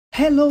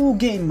Hello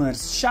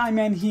gamers,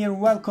 Shyman here,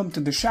 welcome to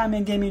the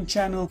Shyman Gaming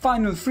channel.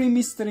 Final free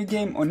mystery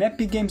game on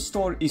Epic Games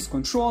Store is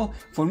Control.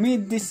 For me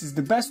this is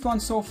the best one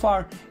so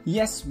far.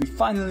 Yes, we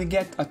finally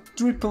get a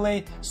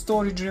AAA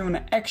story driven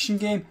action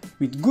game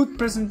with good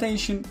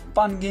presentation,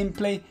 fun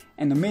gameplay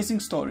and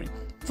amazing story.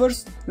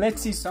 First,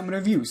 let's see some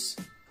reviews.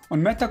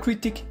 On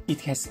Metacritic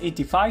it has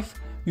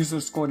 85, user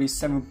score is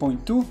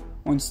 7.2,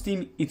 on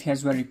Steam it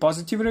has very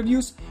positive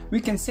reviews. We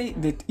can say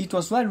that it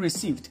was well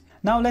received.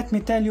 Now let me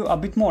tell you a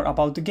bit more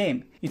about the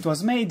game. It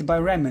was made by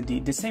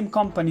Remedy, the same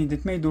company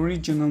that made the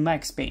original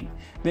Max Payne.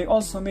 They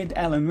also made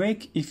Alan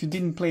Wake. If you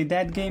didn't play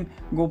that game,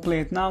 go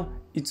play it now,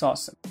 it's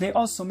awesome. They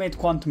also made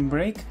Quantum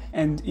Break,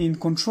 and in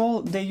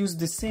Control they used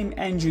the same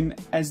engine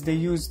as they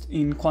used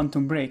in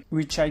Quantum Break,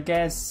 which I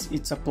guess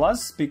it's a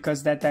plus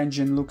because that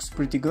engine looks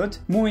pretty good.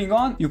 Moving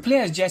on, you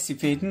play as Jesse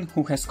Faden,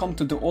 who has come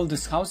to the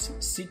oldest house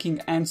seeking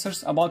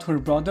answers about her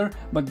brother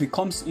but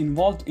becomes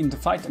involved in the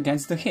fight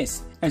against the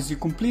Hiss. As you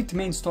complete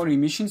main story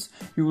missions,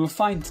 you will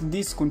find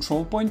these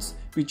control points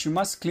which you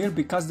must clear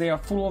because they are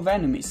full of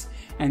enemies,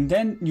 and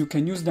then you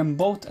can use them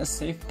both as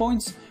save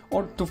points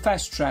or to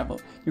fast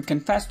travel. You can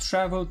fast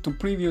travel to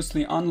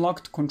previously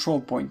unlocked control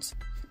points.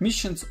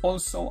 Missions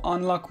also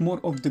unlock more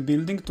of the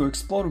building to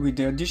explore with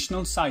the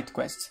additional side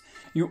quests.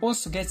 You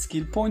also get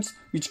skill points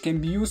which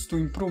can be used to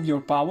improve your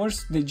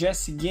powers that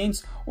Jessie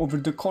gains over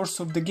the course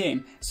of the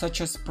game,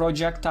 such as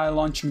projectile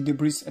launching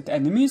debris at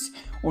enemies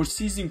or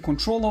seizing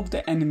control of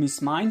the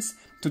enemy's mines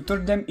to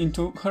turn them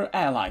into her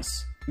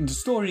allies. The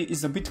story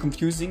is a bit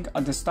confusing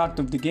at the start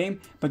of the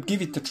game, but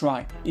give it a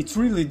try. It's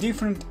really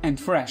different and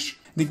fresh.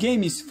 The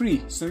game is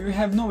free, so you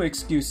have no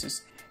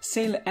excuses.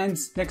 Sale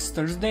ends next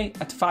Thursday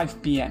at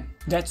 5 PM.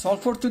 That's all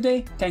for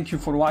today. Thank you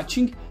for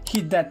watching.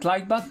 Hit that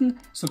like button,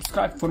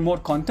 subscribe for more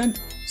content.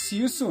 See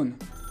you soon.